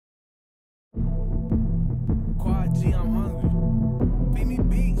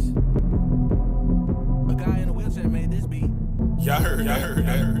Y'all heard that.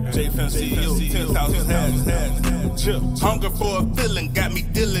 Jfam CEO, 10,000 hats. Chev. Hunger for a feeling got me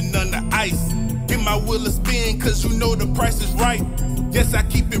dealing under ice. Give my will a spin, cause you know the price is right. Yes, I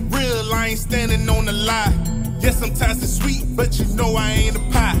keep it real, I ain't standing on a lie. Yes, sometimes it's sweet, but you know I ain't a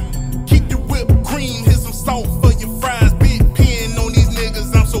pie. Keep the whipped cream, here's some salt for your fries. Big pen on these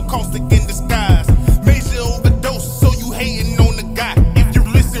niggas, I'm so caustic in disguise. Major overdose, so you hating on the guy. If you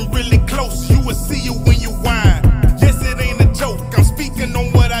listen really close, you will see it when you whine. Yes, it ain't a joke, I'm speaking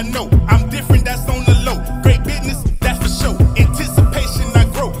on what I know. I'm different, that's on the low. Great business, that's for sure. Anticipation, I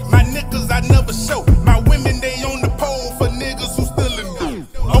grow. My niggas, I never show. My women, they on the pole for niggas who still in me.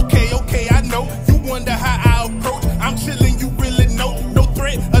 Okay, I know. You wonder how I approach. I'm chilling, you really know. No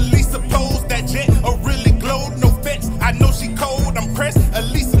threat, at least suppose that jet or really glowed. No fetch, I know she cold, I'm pressed. At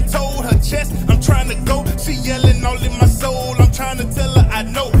least I'm told her chest. I'm trying to go. She yelling all in my soul. I'm trying to tell her I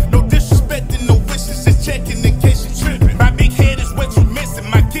know. No disrespect and no wishes, just checking in case you tripping. My big head is what you missing.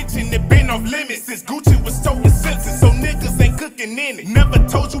 My kitchen, it been off limits since Gucci was so insensitive. So niggas ain't cooking in it. Never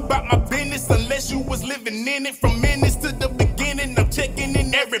told you about my business unless you was living in it. From minutes to the beginning, I'm checking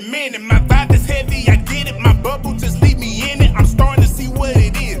in every minute. My vibe is heavy, I get it. My bubble, just leave me in it. I'm starting to see what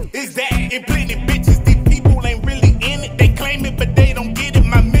it is. Is that it?